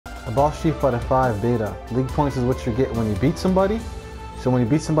About Street Fighter 5 beta, league points is what you get when you beat somebody. So when you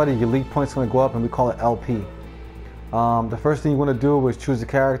beat somebody, your league points are going to go up, and we call it LP. The first thing you want to do is choose a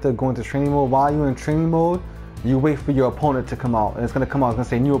character, go into training mode. While you're in training mode, you wait for your opponent to come out, and it's going to come out. It's going to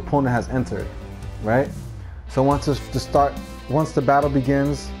say new opponent has entered, right? So once the battle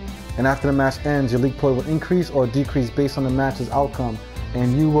begins, and after the match ends, your league point will increase or decrease based on the match's outcome,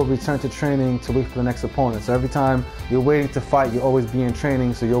 and you will return to training to wait for the next opponent. So every time you're waiting to fight, you'll always be in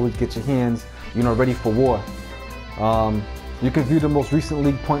training, so you always get your hands, ready for war. You can view the most recent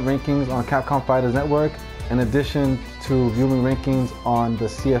league point rankings on Capcom Fighters Network. In addition to viewing rankings on the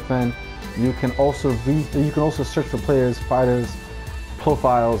CFN, you can also search for players, fighters,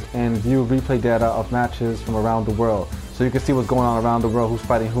 profiles, and view replay data of matches from around the world. So you can see what's going on around the world, who's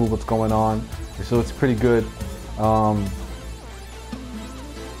fighting who, what's going on. So it's pretty good.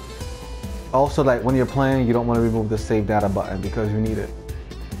 Also, like when you're playing, you don't want to remove the save data button because you need it.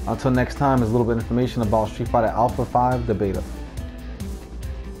 Until next time, there's a little bit of information about Street Fighter Alpha 5, the beta.